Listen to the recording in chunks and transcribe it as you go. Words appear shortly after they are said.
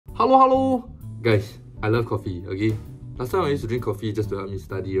Hello! Guys, I love coffee, okay? Last time I used to drink coffee just to help me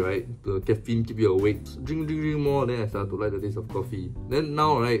study, right? The caffeine keep you awake. Drink more, then I started to like the taste of coffee. Then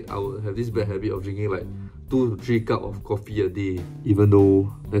now, right, I will have this bad habit of drinking like 2 to 3 cups of coffee a day. Even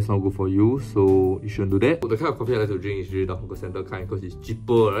though that's not good for you, so you shouldn't do that. The kind of coffee I like to drink is usually the hawker center kind because it's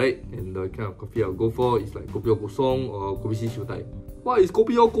cheaper, right? And the kind of coffee I'll go for is like kopi o kosong or kopi si siu dai. What is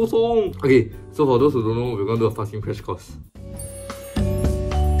kopi o kosong? Okay, so for those who don't know, we're going to do a fasting crash course.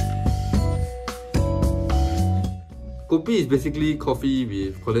 Kopi is basically coffee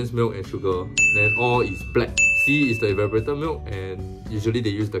with condensed milk and sugar. Then all is black. C is the evaporated milk, and usually they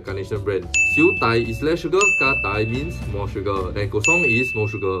use the Carnation brand. Siu dai is less sugar, ka dai means more sugar. Then kosong is no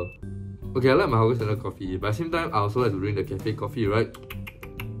sugar. Okay, I like my hawker center coffee, but at the same time, I also like to drink the cafe coffee, right?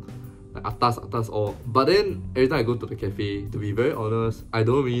 Like atas all. But then, every time I go to the cafe, to be very honest, I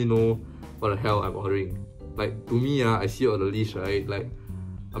don't really know what the hell I'm ordering. Like, to me, I see on the list, right? Like,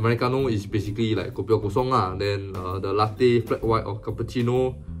 Americano is basically like kopi o kosong lah. Then the latte, flat white or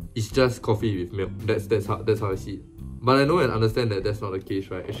cappuccino is just coffee with milk. That's how I see it. But I know and understand that that's not the case,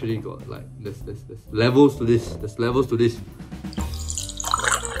 right? Actually got like there's levels to this. There's levels to this.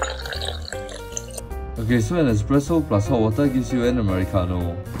 Okay, so an espresso plus hot water gives you an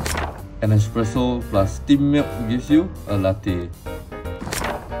Americano. An espresso plus steamed milk gives you a latte.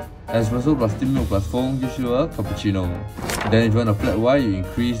 An espresso plus steamed milk plus foam gives you a cappuccino. Then if you want a flat white, you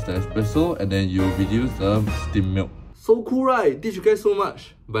increase the espresso and then you reduce the steamed milk. So cool, right? Teach you guys so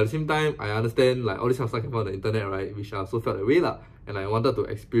much. But at the same time, I understand like all this kind of stuff came from the internet, right? Which I also felt that way lah. And I wanted to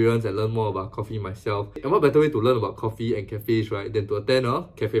experience and learn more about coffee myself. And what better way to learn about coffee and cafes, right, than to attend a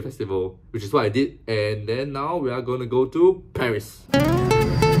cafe festival, which is what I did. And then now we are gonna go to Paris.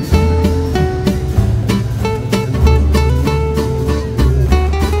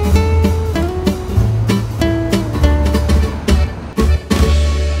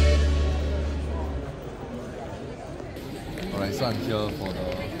 Alright, so I'm here for the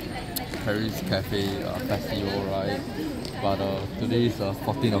Paris Cafe Festival, right? But today is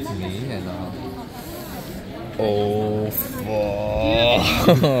 14th of May and oh fuck!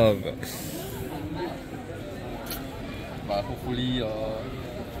 But hopefully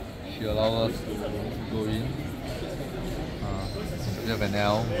she allow us to go in. We have an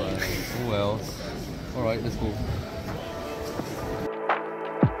L, but oh well. Alright, let's go.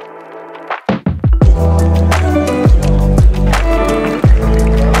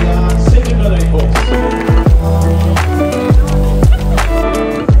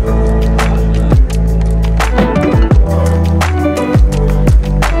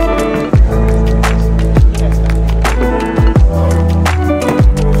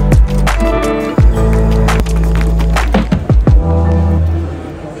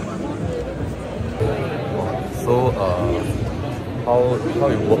 How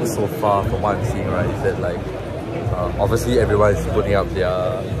it works so far from what I'm seeing, right, is that like obviously everyone is putting up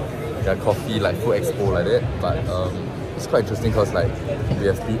their coffee like food expo like that, but it's quite interesting because like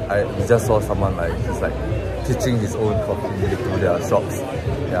we just saw someone like just like pitching his own coffee to their shops.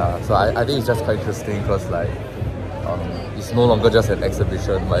 Yeah, so I think it's just quite interesting because like it's no longer just an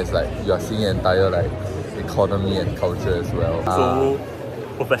exhibition, but it's like you are seeing an entire like economy and culture as well. So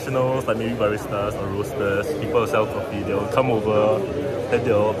professionals like maybe baristas or roasters, people who sell coffee, they'll come over and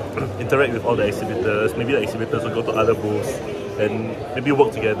they'll interact with all the exhibitors. Maybe the exhibitors will go to other booths and maybe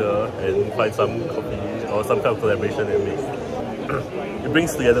work together and find some coffee or some kind of collaboration and make. It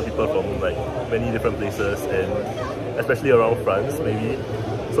brings together people from like many different places and especially around France maybe,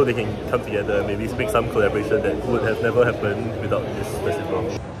 so they can come together and maybe make some collaboration that would have never happened without this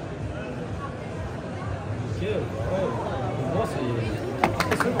festival.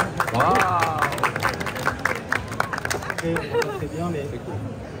 Wow! Très bien, mais est-ce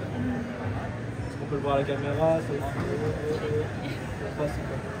qu'on peut le voir à la caméra?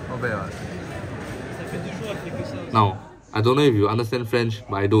 Not bad, right? Now, I don't know if you understand French,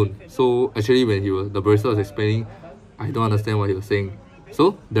 but I don't. So actually when the barista was explaining, I don't understand what he was saying.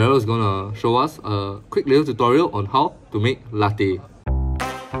 So Darrell is gonna show us a quick little tutorial on how to make latte.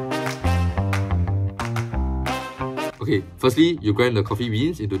 Okay, firstly, you grind the coffee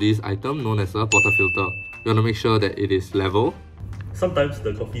beans into this item known as a portafilter. You want to make sure that it is level. Sometimes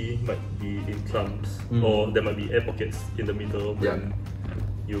the coffee might be in clumps or there might be air pockets in the middle when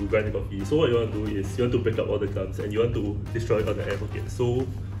you grind the coffee. So what you want to do is you want to break up all the clumps and you want to destroy all the air pockets. So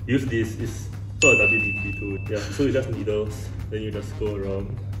use this, is sort of WD-40 too. Yeah, so you just needles, then you just go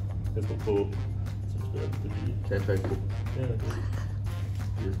around, just go. Can I try to? Yeah.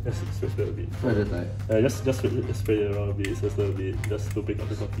 Just spray a bit. Try that side. Just spray it around a bit, just a little bit, just to break up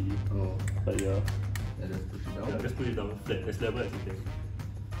the coffee. Oh. But yeah. And just push it down? Yeah, just push it down flat, as level as you can.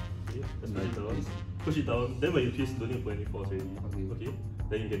 Okay, just slide it down. Push it down. Then when you twist, don't need to put any force already. Okay.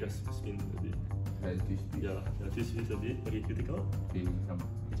 Then you can just spin a bit. Twist. Yeah, twist a bit. Okay, you take out. Okay, come.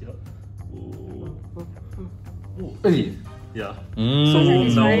 Take it out. Oh. Hey. Yeah. So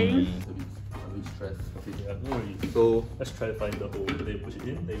now a bit stressed. Okay. yeah, no worries. So Let's try to find the hole. Then you push it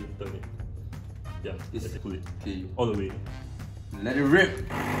in, then you turn it. Yeah, let's pull it. okay, All the way. let it rip. Start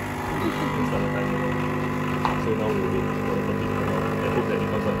the timer. So now we'll wait for the coffee to come out. I hope that it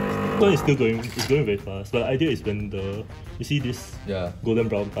comes out nicely. This one is still going, it's going very fast. But the idea is when you see this Yeah. golden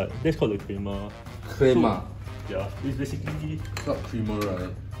brown part, that's called the crema. Crema. So, yeah, it's basically, It's not creamer, right?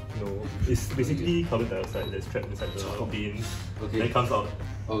 no, it's basically carbon dioxide that's trapped inside the beans. Okay. Then comes out.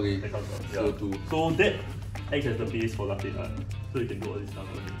 Okay. Then comes out. Yeah. CO2. So that acts as the base for latte art. So you can do all this stuff.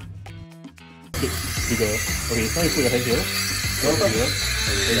 Bigger. Okay, now you put your hand here. Here. Then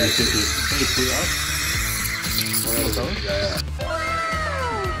you tilt it. Then you pull it up. Pull it down. Yeah.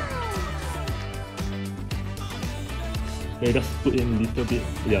 Then you just put in a little bit.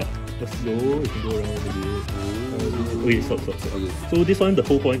 Yeah. Just go. You can go around a bit. Okay, stop. Okay. So this one, the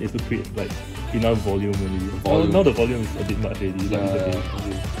whole point is to create like enough volume only. Now the volume is a bit much already. Like it's a bit.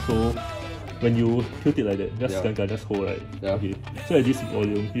 Okay. So when you tilt it like that, just Yeah. just hold, right? Yeah. Okay. So at this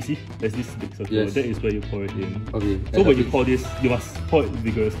volume, you see there's this big circle. Yes. That is where you pour it in. Okay. So when you pour this, you must pour it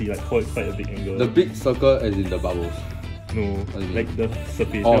vigorously, like pour it quite a big angle. The big circle as in the bubbles. No, What do you like the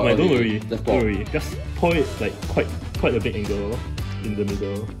surface. Oh, Never mind, don't okay. worry. Just pour. Don't worry. Just pour it like quite a big angle in the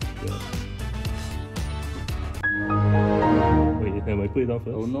middle. Yeah. Wait, never mind. Put it down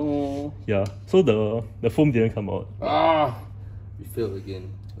first. Oh no. Yeah. So the foam didn't come out. Ah! We failed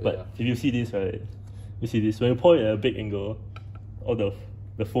again. But if you see this, right? You see this, when you pour it at a big angle, all the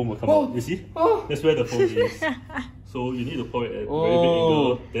foam will come out. You see? Oh. That's where the foam is. So you need to pour it at a very big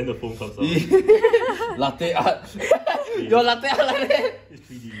angle, then the foam comes out. Latte art. Your latte art like that. It's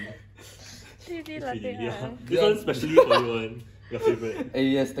 3D. 3D It's latte 3D, yeah. art. This one's specially for you one. Your favorite. Hey,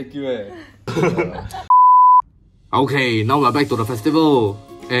 yes, thank you. Okay, now we're back to the festival.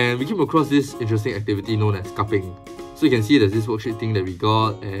 And we came across this interesting activity known as cupping. So you can see there's this worksheet thing that we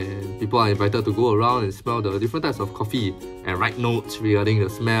got, and people are invited to go around and smell the different types of coffee and write notes regarding the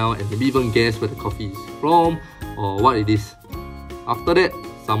smell and maybe even guess where the coffee is from or what it is. After that,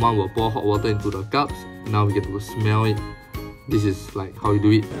 someone will pour hot water into the cups. Now we get to smell it. This is like how you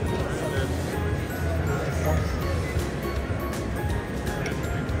do it.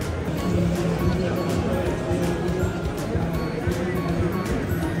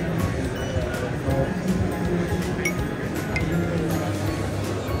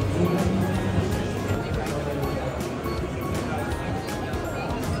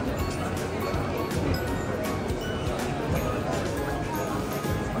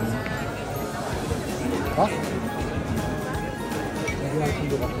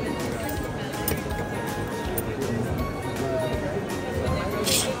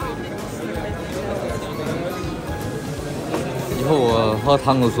 以后我喝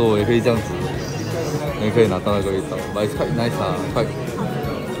汤的时候也可以这样子，也可以拿到那个味道。But it's quite nice quite.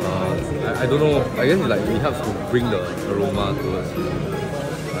 I don't know. I guess like it helps to bring the aroma towards.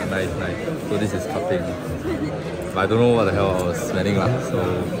 Nice. So this is cupping. But I don't know what the hell I was smelling lah. So a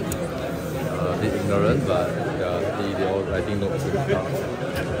bit ignorant, but yeah, they all writing notes with stuff.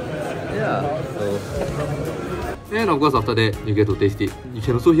 Yeah. So. And of course, after that, you get to taste it. You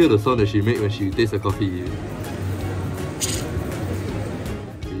can also hear the sound that she made when she tastes the coffee.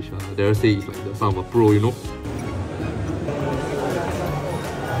 Which Darrell say is like the sound of a pro, you know.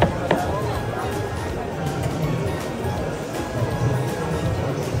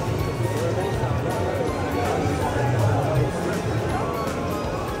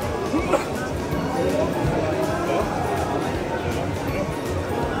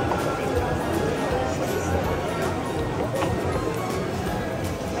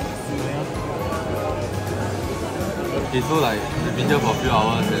 Okay, so like we've been here for a few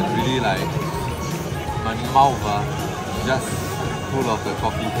hours and really like my mouth just full of the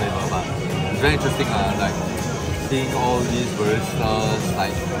coffee flavor, but it's very interesting like seeing all these baristas,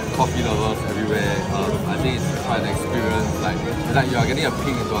 like coffee lovers everywhere. I think it's quite an experience. It's like you are getting a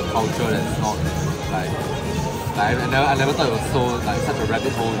peek into a culture that's not like I never thought it was so like such a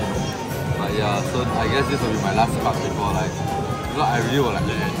rabbit hole, you know. But yeah, so I guess this will be my last cup before like. I really will like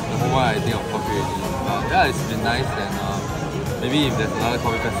the moment I think of coffee already. But yeah, it's been nice, and maybe if there's another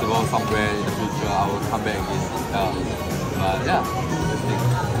coffee festival somewhere in the future, I will come back again. But yeah, interesting.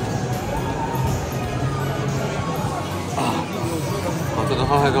 我真的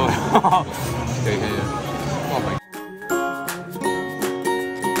喝太多了。